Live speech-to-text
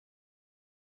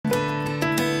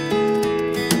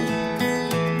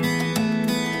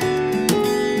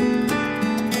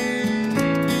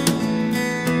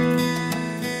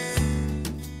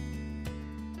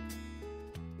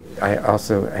I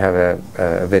also have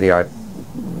a video I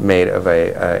made of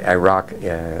a Iraq,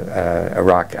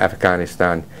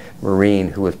 Afghanistan Marine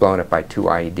who was blown up by 2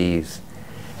 IEDs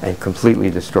and completely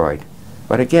destroyed.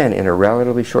 But again, in a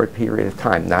relatively short period of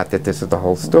time, not that this is the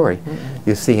whole story,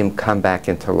 you see him come back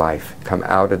into life, come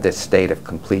out of this state of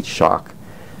complete shock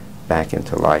back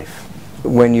into life.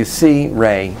 When you see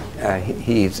Ray,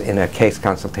 he's in a case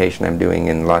consultation I'm doing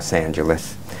in Los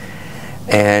Angeles,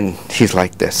 and he's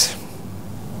like this.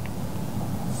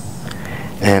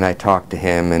 And I talk to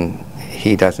him, and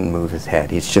he doesn't move his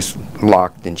head. He's just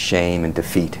locked in shame and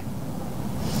defeat.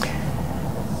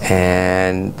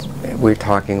 And we're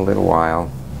talking a little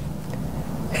while,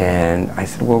 and I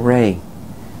said, well, Ray,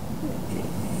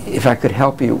 if I could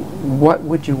help you, what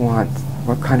would you want?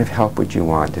 What kind of help would you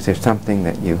want? Is there something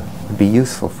that would be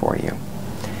useful for you?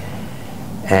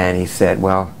 And he said,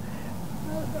 well,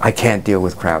 I can't deal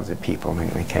with crowds of people.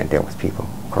 I can't deal with people,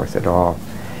 of course, at all.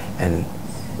 And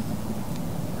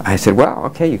I said, well,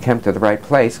 okay, you came to the right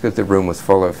place, because the room was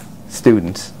full of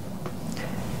students.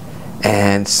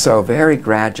 And so very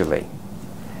gradually,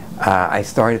 I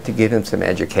started to give him some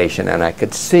education, and I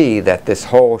could see that this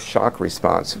whole shock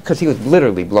response, because he was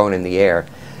literally blown in the air.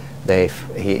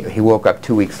 He woke up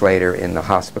 2 weeks later in the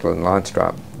hospital in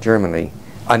Landstraub, Germany,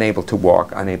 unable to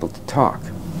walk, unable to talk.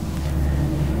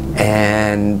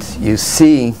 And you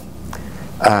see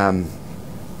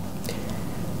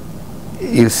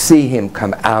him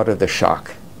come out of the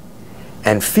shock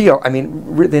and feel, I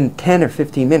mean, within 10 or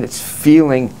 15 minutes,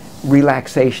 feeling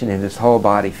relaxation in his whole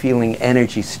body, feeling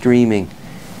energy streaming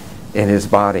in his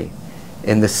body.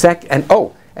 And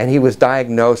he was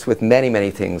diagnosed with many, many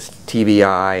things: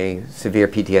 TBI, severe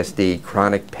PTSD,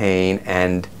 chronic pain,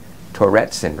 and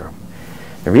Tourette syndrome.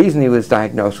 The reason he was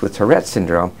diagnosed with Tourette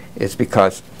syndrome is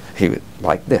because he was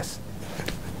like this.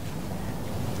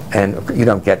 And you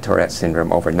don't get Tourette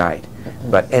syndrome overnight.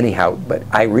 But anyhow,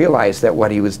 I realized that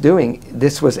what he was doing,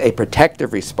 this was a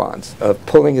protective response of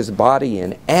pulling his body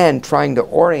in and trying to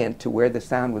orient to where the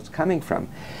sound was coming from.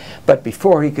 But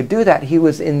before he could do that, he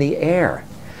was in the air.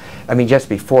 I mean, just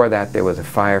before that, there was a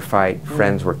firefight,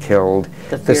 friends were killed.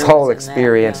 This whole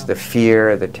experience, the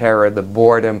fear, the terror, the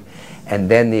boredom, and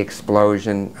then the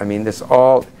explosion. I mean, this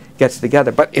all gets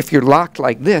together. But if you're locked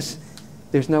like this,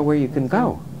 there's nowhere you can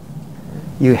go.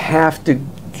 You have to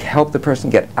help the person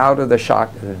get out of the shock,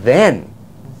 then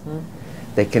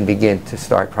they can begin to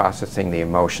start processing the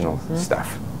emotional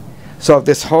stuff. So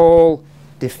this whole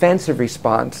defensive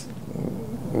response,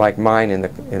 like mine in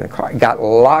the car, got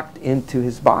locked into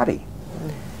his body.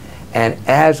 And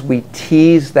as we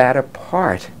tease that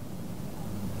apart,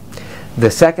 the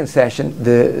second session,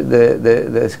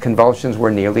 the convulsions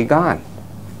were nearly gone.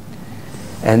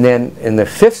 And then in the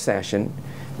 5th session,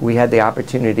 we had the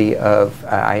opportunity of,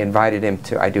 I invited him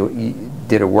to,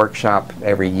 did a workshop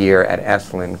every year at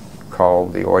Esalen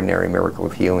called The Ordinary Miracle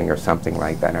of Healing or something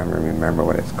like that. I don't remember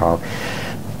what it's called.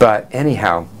 But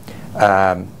anyhow,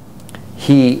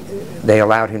 they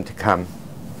allowed him to come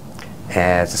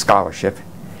as a scholarship,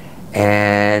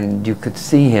 and you could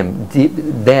see him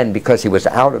then, because he was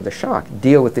out of the shock,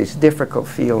 deal with these difficult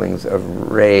feelings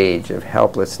of rage, of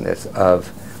helplessness,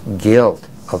 of guilt,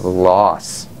 of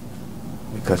loss.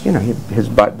 Because, you know, his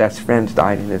best friends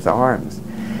died in his arms.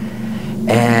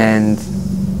 And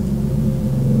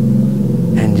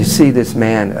you see this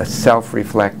man, a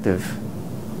self-reflective,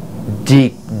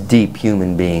 deep, deep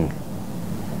human being,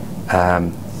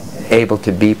 able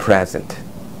to be present,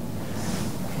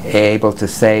 able to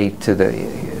say to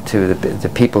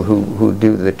the people who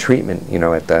do the treatment, you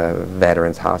know, at the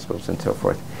veterans hospitals and so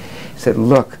forth, he said,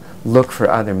 look for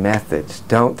other methods.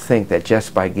 Don't think that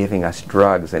just by giving us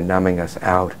drugs and numbing us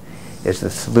out is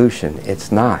the solution.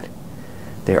 It's not.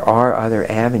 There are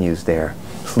other avenues there.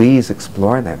 Please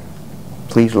explore them.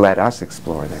 Please let us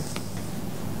explore them.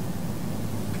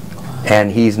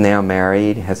 And he's now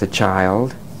married, has a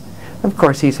child. Of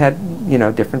course, he's had, you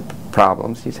know, different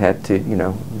problems. He's had to, you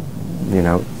know,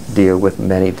 deal with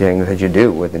many things as you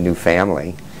do with a new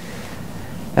family.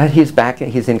 And he's back.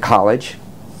 He's in college,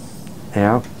 you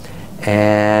know.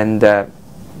 And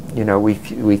you know,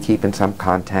 we keep in some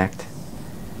contact,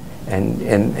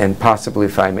 and possibly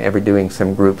if I'm ever doing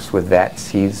some groups with vets,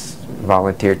 he's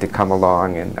volunteered to come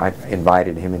along, and I've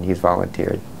invited him, and he's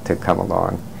volunteered to come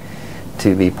along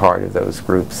to be part of those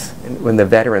groups. And when the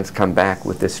veterans come back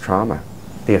with this trauma,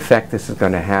 the effect this is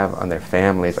going to have on their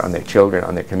families, on their children,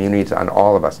 on their communities, on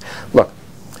all of us. Look,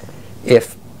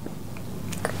 if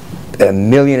 1.5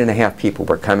 million people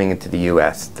were coming into the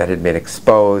U.S. that had been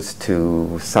exposed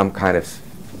to some kind of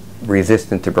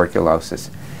resistant tuberculosis,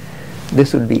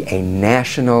 this would be a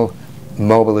national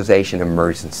mobilization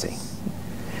emergency.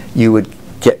 You would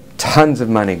get tons of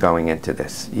money going into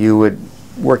this. You would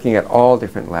working at all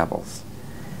different levels.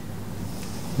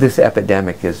 This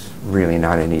epidemic is really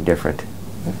not any different.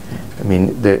 I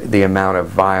mean, the amount of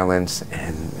violence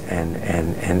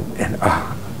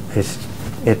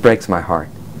it breaks my heart.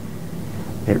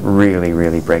 It really,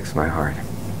 really breaks my heart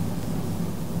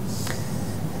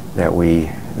that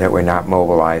we're not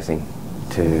mobilizing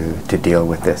to deal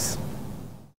with this.